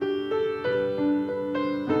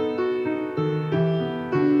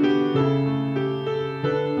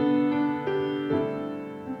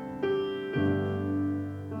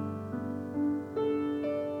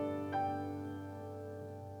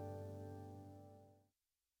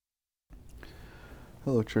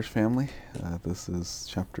Hello, church family. This is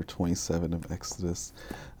chapter 27 of Exodus.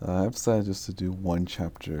 I've decided just to do one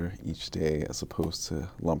chapter each day as opposed to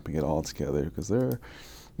lumping it all together because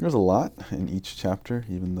there's a lot in each chapter,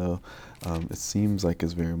 even though it seems like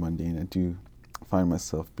it's very mundane. I do find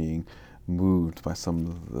myself being moved by some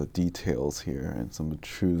of the details here and some of the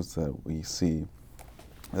truths that we see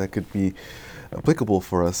that could be applicable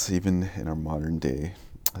for us even in our modern day.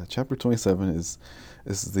 Chapter 27 is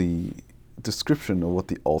the description of what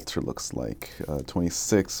the altar looks like.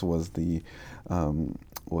 26 was the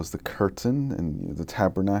curtain and the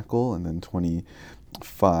tabernacle, and then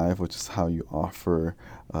 25, which is how you offer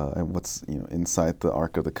and what's inside the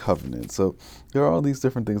Ark of the Covenant. So there are all these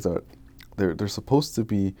different things that they're supposed to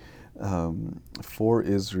be for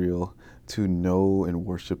Israel to know and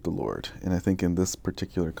worship the Lord. And I think in this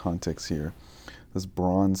particular context here, this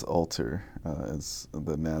bronze altar, as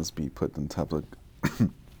the NASB put on top of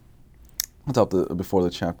before the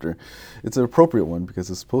chapter, it's an appropriate one because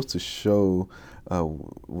it's supposed to show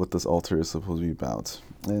what this altar is supposed to be about.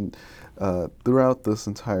 And throughout this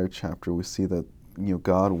entire chapter, we see that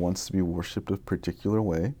God wants to be worshipped a particular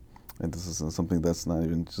way, and this is something that's not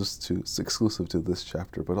even just exclusive to this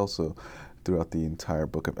chapter, but also throughout the entire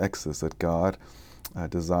book of Exodus, that God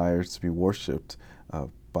desires to be worshipped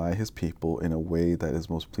by his people in a way that is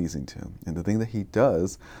most pleasing to him. And the thing that he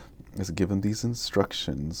does is give them these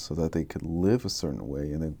instructions so that they could live a certain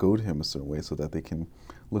way and then go to him a certain way so that they can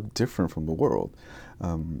look different from the world.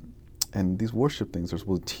 And these worship things are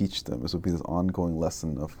supposed to teach them. This will be this ongoing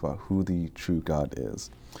lesson of who the true God is.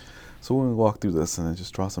 So we're going to walk through this and I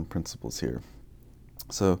just draw some principles here.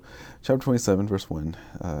 So, chapter 27, verse 1,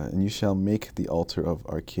 and you shall make the altar of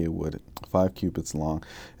acacia wood 5 cubits long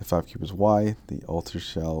and 5 cubits wide. The altar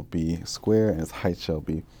shall be square, and its height shall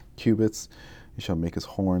be cubits. You shall make his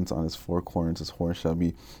horns on his 4 corners. His horns shall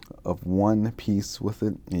be of one piece with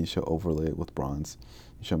it, and you shall overlay it with bronze.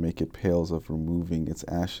 You shall make it pails of removing its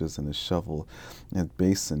ashes, and his shovel, and his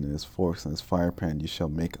basin, and his forks, and his firepan. You shall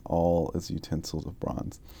make all its utensils of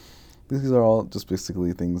bronze. These are all just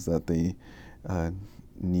basically things that they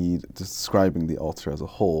need describing the altar as a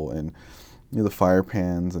whole. And the fire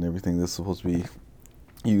pans and everything that's supposed to be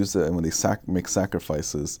used when they make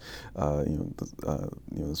sacrifices.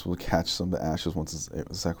 This will catch some of the ashes once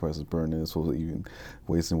the sacrifice is burned, and it's supposed to even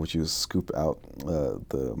ways in which you scoop out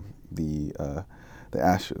the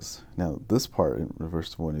ashes. Now, this part in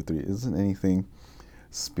verse 23 isn't anything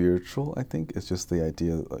spiritual. I think it's just the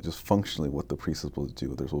idea, just functionally what the priest is supposed to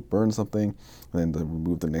do. They're supposed to burn something, and then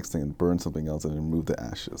remove the next thing, and burn something else, and then remove the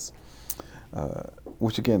ashes.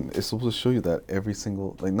 Which again is supposed to show you that every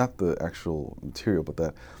single, like, not the actual material, but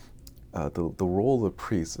that the role of the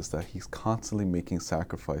priest is that he's constantly making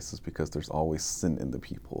sacrifices because there's always sin in the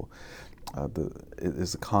people. It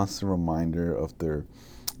is a constant reminder of their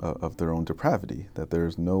own depravity, that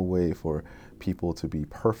there's no way for people to be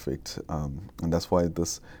perfect, and that's why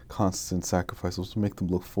this constant sacrifice was to make them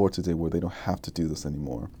look forward to the day where they don't have to do this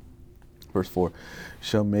anymore. Verse 4,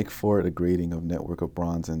 shall make for it a grating of network of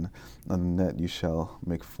bronze, and on the net you shall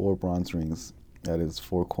make 4 bronze rings at its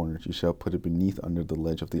 4 corners. You shall put it beneath under the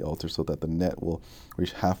ledge of the altar, so that the net will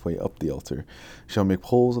reach halfway up the altar. You shall make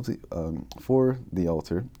poles for the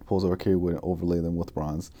altar, poles of acacia wood, and overlay them with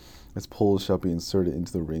bronze. Its poles shall be inserted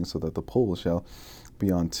into the ring, so that the poles shall be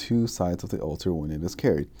on 2 sides of the altar when it is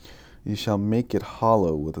carried. You shall make it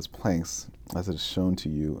hollow with its planks, as it is shown to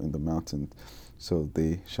you in the mountain, so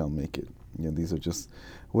they shall make it. These are just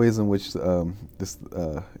ways in which you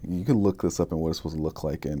can look this up and what it's supposed to look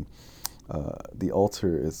like. And the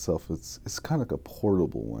altar itself, it's kind of like a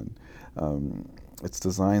portable one. It's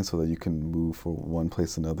designed so that you can move from one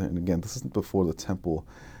place to another. And again, this isn't before the temple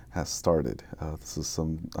has started. This is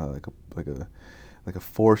some like a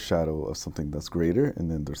foreshadow of something that's greater. And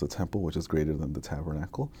then there's a temple, which is greater than the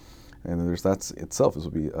tabernacle. And then there's that itself. This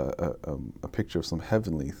would be a picture of some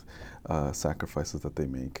heavenly sacrifices that they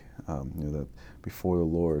make. That before the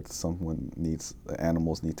Lord,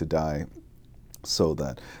 animals need to die, so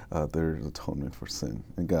that there's atonement for sin.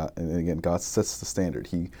 And again, God sets the standard.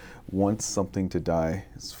 He wants something to die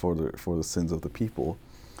for the sins of the people,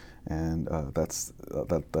 and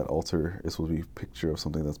that altar is supposed to be a picture of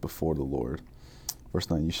something that's before the Lord. Verse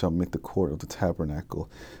 9, you shall make the court of the tabernacle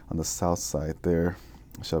on the south side. There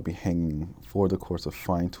shall be hanging 4 the cords of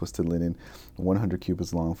fine twisted linen, 100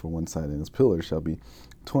 cubits long for one side, and its pillars shall be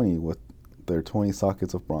 20 with their 20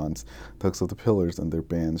 sockets of bronze. The hooks of the pillars and their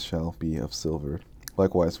bands shall be of silver.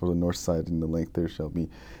 Likewise, for the north side in the length there shall be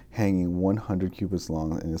hanging 100 cubits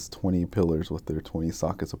long, and its 20 pillars with their 20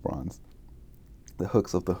 sockets of bronze. The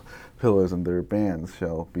hooks of the pillars and their bands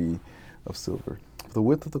shall be of silver. The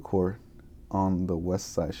width of the court on the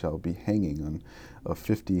west side shall be hanging on of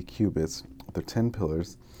 50 cubits. Their 10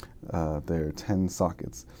 pillars, their 10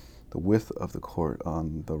 sockets. The width of the court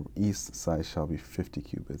on the east side shall be 50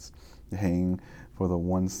 cubits. The hanging for the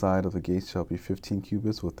one side of the gate shall be 15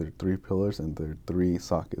 cubits with their 3 pillars and their 3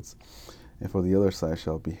 sockets. And for the other side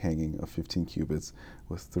shall be hanging of 15 cubits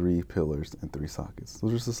with 3 pillars and 3 sockets. So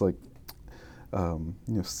there's this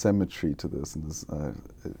symmetry to this, and this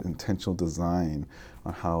intentional design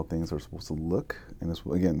on how things are supposed to look. And this,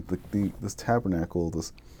 again, this tabernacle,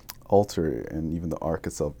 this altar, and even the ark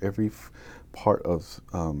itself, every part of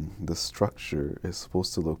the structure is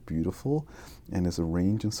supposed to look beautiful and is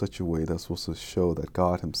arranged in such a way that's supposed to show that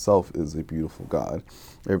God himself is a beautiful God.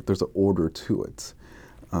 There's an order to it.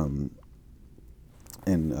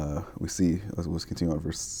 We see, let's continue on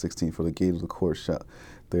verse 16, for the gate of the court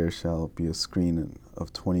there shall be a screen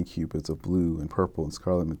of 20 cubits of blue and purple and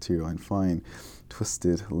scarlet material and fine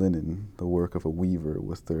twisted linen, the work of a weaver,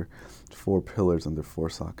 with their 4 pillars and their 4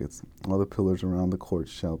 sockets. All the pillars around the court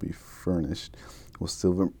shall be furnished with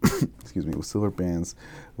silver, with silver bands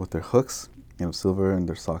with their hooks, and of silver and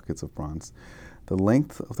their sockets of bronze. The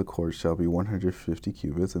length of the court shall be 150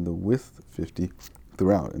 cubits, and the width 50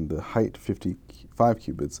 throughout, and the height 55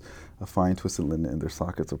 cubits of fine twisted linen and their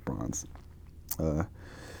sockets of bronze.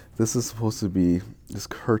 This is supposed to be this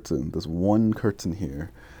curtain, this one curtain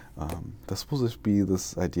here. That's supposed to be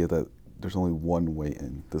this idea that there's only one way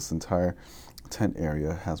in. This entire tent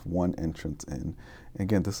area has one entrance in. And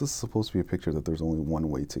again, this is supposed to be a picture that there's only one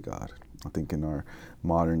way to God. I think in our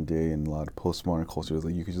modern day and a lot of postmodern cultures,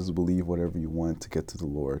 like you can just believe whatever you want to get to the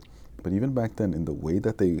Lord. But even back then, in the way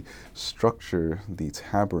that they structure the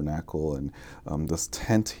tabernacle and this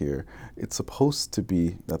tent here, it's supposed to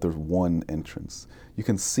be that there's one entrance. You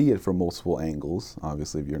can see it from multiple angles,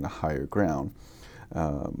 obviously, if you're in a higher ground.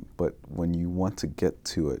 But when you want to get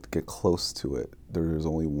to it, get close to it, there's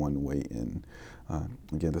only one way in.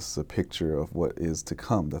 Again, this is a picture of what is to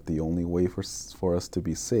come, that the only way for us to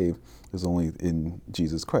be saved is only in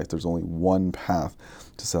Jesus Christ. There's only one path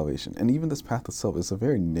to salvation. And even this path itself is a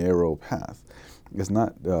very narrow path. It's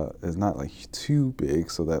not like too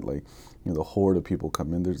big so that the horde of people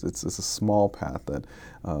come in. It's a small path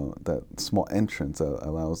that small entrance that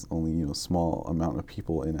allows only small amount of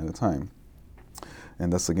people in at a time.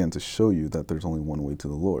 And that's again to show you that there's only one way to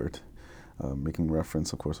the Lord. Making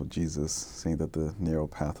reference, of course, with Jesus saying that the narrow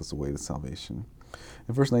path is the way to salvation.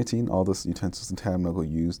 In verse 19, all the utensils and tabernacle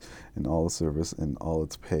used in all the service and all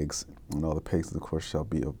its pegs, and all the pegs of the course shall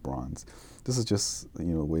be of bronze. This is just a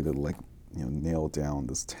way to nail down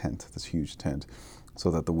this tent, this huge tent, so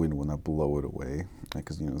that the wind will not blow it away.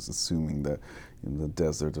 Because it's assuming that in the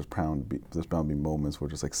desert there's bound to be moments where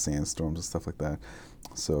there's sandstorms and stuff like that.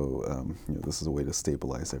 So this is a way to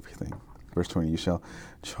stabilize everything. Verse 20, you shall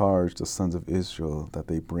charge the sons of Israel that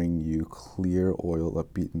they bring you clear oil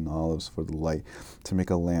of beaten olives for the light, to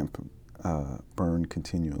make a lamp burn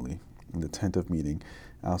continually in the tent of meeting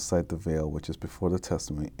outside the veil which is before the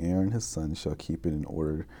testimony. Aaron his son shall keep it in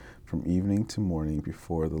order from evening to morning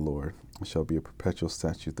before the Lord. It shall be a perpetual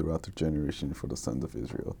statute throughout the generation for the sons of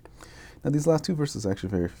Israel. Now these last 2 verses are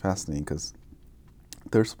actually very fascinating, because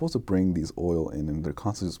they're supposed to bring these oil in, and they're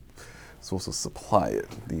constantly supposed to supply it.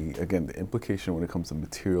 The implication when it comes to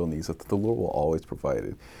material needs is that the Lord will always provide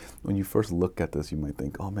it. When you first look at this, you might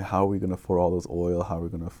think, oh man, how are we going to afford all this oil? How are we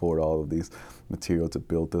going to afford all of these material to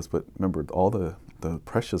build this? But remember, all the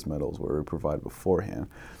precious metals were provided beforehand,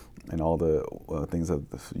 and all the things that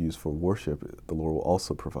are used for worship, the Lord will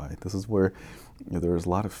also provide. This is where there's a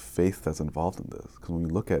lot of faith that's involved in this. Because when you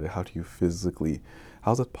look at it, how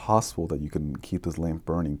is it possible that you can keep this lamp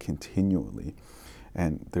burning continually?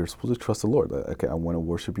 And they're supposed to trust the Lord. Okay, I want to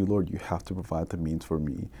worship you, Lord. You have to provide the means for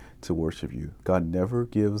me to worship you. God never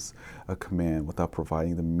gives a command without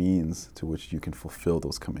providing the means to which you can fulfill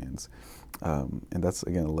those commands. And that's,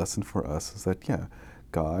 again, a lesson for us, is that,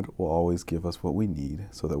 God will always give us what we need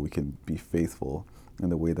so that we can be faithful in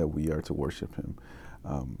the way that we are to worship him.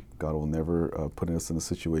 God will never put us in a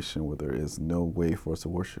situation where there is no way for us to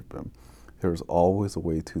worship him. There is always a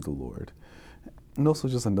way to the Lord. And also,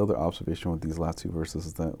 just another observation with these last 2 verses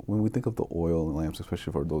is that when we think of the oil and lamps,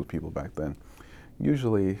 especially for those people back then,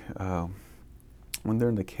 usually when they're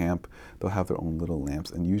in the camp, they'll have their own little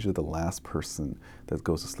lamps, and usually the last person that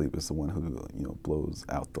goes to sleep is the one who blows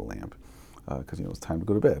out the lamp, because it's time to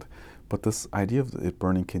go to bed. But this idea of it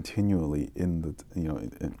burning continually in the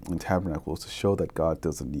in tabernacle is to show that God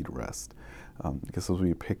doesn't need rest. Because as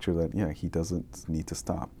we picture that, he doesn't need to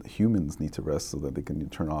stop. Humans need to rest so that they can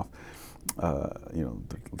turn off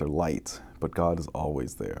their light, but God is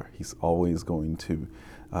always there. He's always going to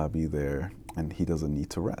be there, and he doesn't need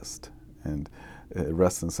to rest. And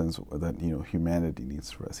rest in the sense that, humanity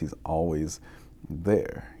needs to rest. He's always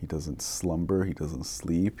there. He doesn't slumber. He doesn't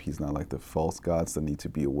sleep. He's not like the false gods that need to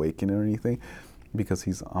be awakened or anything, because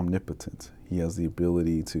he's omnipotent. He has the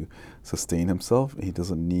ability to sustain himself. He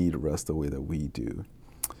doesn't need rest the way that we do.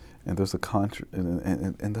 And there's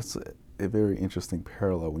and that's a very interesting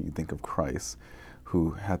parallel when you think of Christ,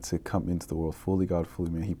 who had to come into the world fully God,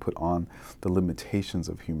 fully man. He put on the limitations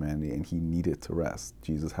of humanity, and he needed to rest.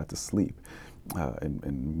 Jesus had to sleep. And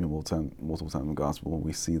multiple times in the gospel,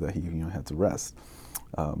 we see that he had to rest,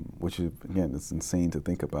 which is, again, it's insane to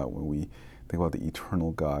think about when we think about the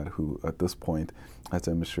eternal God, who at this point has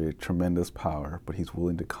demonstrated tremendous power, but he's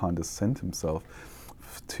willing to condescend himself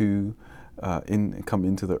to come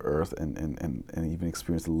into the earth and even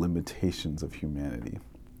experience the limitations of humanity.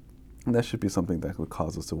 And that should be something that would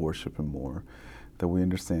cause us to worship him more, that we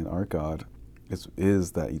understand our God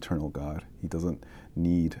is that eternal God. He doesn't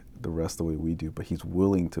need the rest the way we do, but he's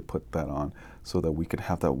willing to put that on so that we could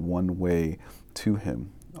have that one way to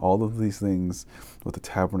him. All of these things with the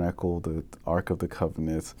tabernacle, the Ark of the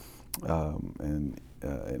Covenant, and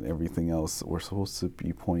everything else, we're supposed to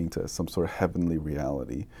be pointing to some sort of heavenly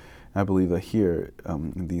reality. And I believe that here,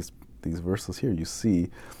 in these verses here, you see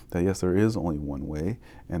that yes, there is only one way,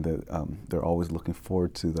 and that they're always looking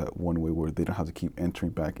forward to that one way where they don't have to keep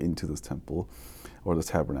entering back into this temple or this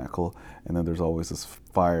tabernacle. And then there's always this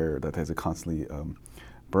fire that has to constantly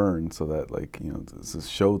burn, so that, to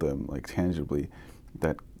show them tangibly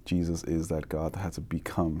that Jesus is that God that has to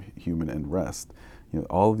become human and rest.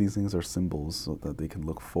 All of these things are symbols so that they can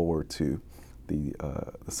look forward to the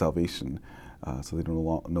salvation. So they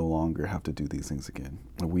don't no longer have to do these things again.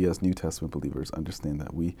 And we as New Testament believers understand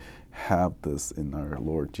that we have this in our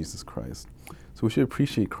Lord Jesus Christ. So we should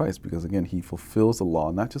appreciate Christ because, again, he fulfills the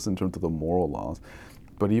law, not just in terms of the moral laws,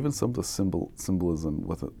 but even some of the symbolism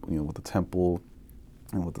with the temple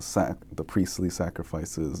and with the priestly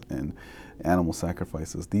sacrifices and animal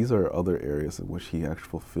sacrifices. These are other areas in which he actually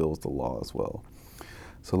fulfills the law as well.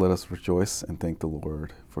 So let us rejoice and thank the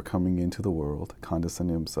Lord for coming into the world,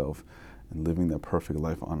 condescending himself, and living that perfect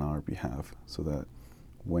life on our behalf, so that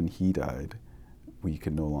when he died, we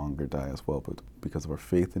can no longer die as well, but because of our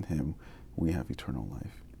faith in him, we have eternal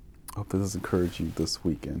life. I hope this has encouraged you this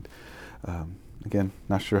weekend. Again,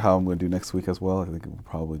 not sure how I'm going to do next week as well. I think we'll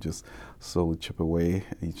probably just slowly chip away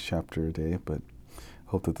each chapter a day, but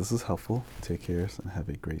hope that this is helpful. Take care and have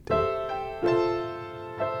a great day.